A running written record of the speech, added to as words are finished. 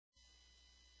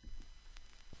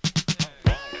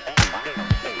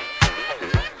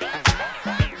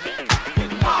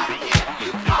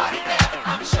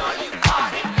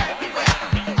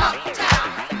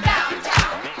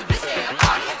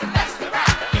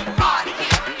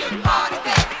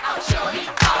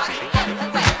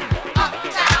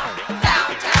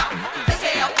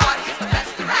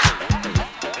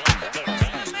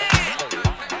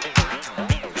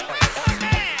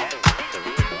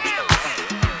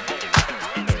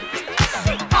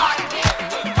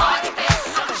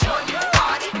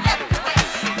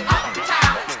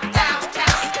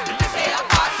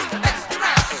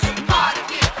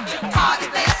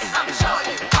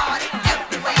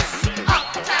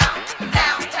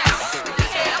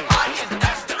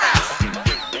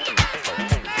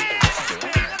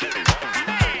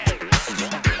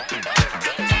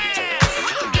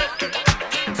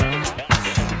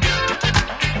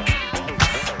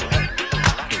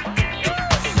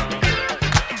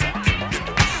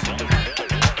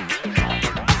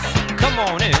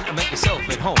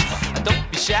home. Don't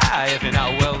be shy if you're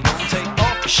not well known. Take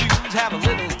off your shoes, have a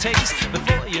little taste.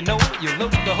 Before you know it, you'll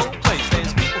load the whole place.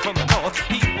 There's people from the north,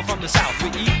 people from the south. We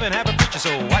even have a preacher,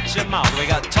 so watch your mouth. We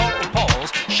got tall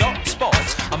Pauls, short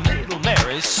sports, a middle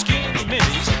Marys, skinny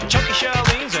minis, chunky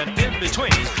Charlene's, and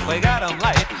in-betweens. We got 'em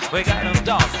light, we got 'em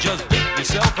dark. Just be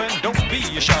yourself and don't be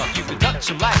a shark. You can touch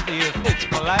 'em lightly if it's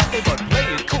politely, but play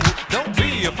it cool, don't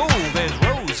be a fool. There's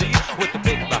Rosie with the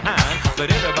big behind,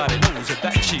 but everybody knows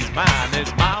that she's mine.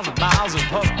 There's miles and miles of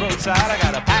pub roadside. I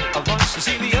got a pack of lunch to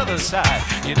see the other side.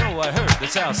 You know I heard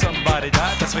that's how somebody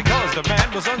died. That's because the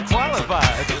man was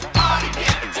unqualified. Party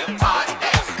here, party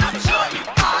there. I'm sure you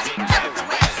party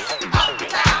everywhere.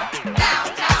 Uptown,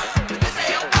 downtown. This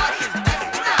here party is the best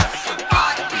around.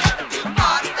 Party here,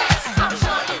 party there. I'm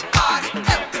sure you party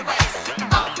everywhere.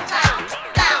 Uptown,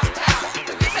 downtown.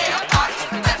 This here party is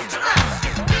the best around.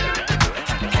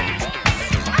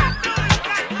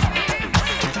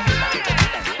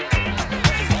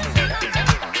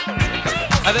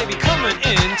 They be coming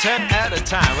in 10 at a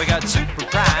time. We got Super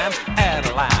Prime,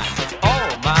 Adeline,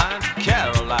 All Mine,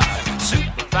 Caroline,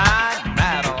 Super Fine,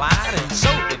 Madeline, and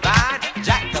so divine,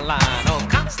 Jacqueline, or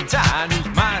Constantine,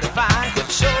 who's mighty fine,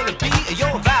 could surely be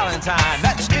your Valentine.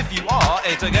 That's if you are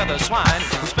a together swine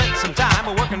who spent some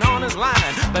time working on his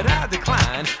line. But I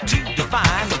decline to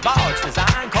define the barge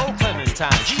design called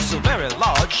Clementine. She's so very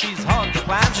large, she's hard to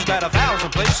climb. She's got 1,000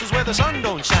 places where the sun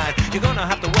don't shine. You're gonna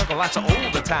have to work lots of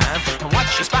overtime and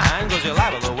watch your spine, cause you're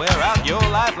liable to wear out your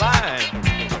lifeline.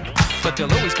 But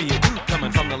there'll always be a dude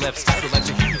coming from the left side who likes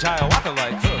a huge Hiawatha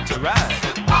like her to ride.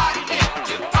 Party here,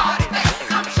 party there.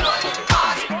 I'm sure you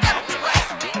party everywhere.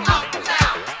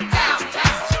 Uptown,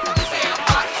 downtown. This here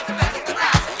party is the best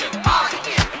around. Party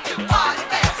here, party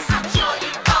there. I'm sure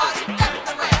you party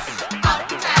everywhere.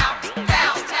 Uptown,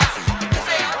 downtown. This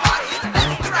here party is the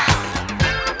best around.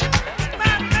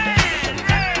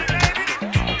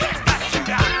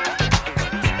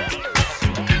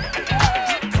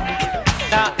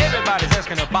 Now everybody's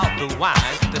asking about the wine.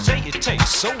 They say it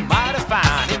tastes so mighty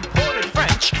fine. Imported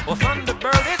French or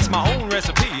Thunderbird, it's my own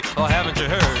recipe. Or haven't you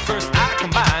heard? First I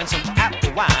combine some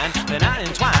apple wine, then I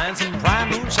entwine some prime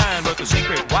moonshine. But the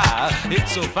secret why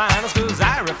it's so fine is cause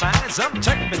I refine some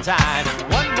turpentine.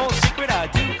 One more secret I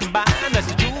do combine, that's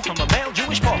the jewel from a male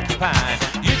Jewish porcupine.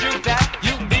 You drink that,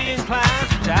 you'll be inclined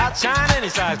to outshine any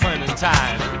size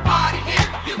Clementine. Party here.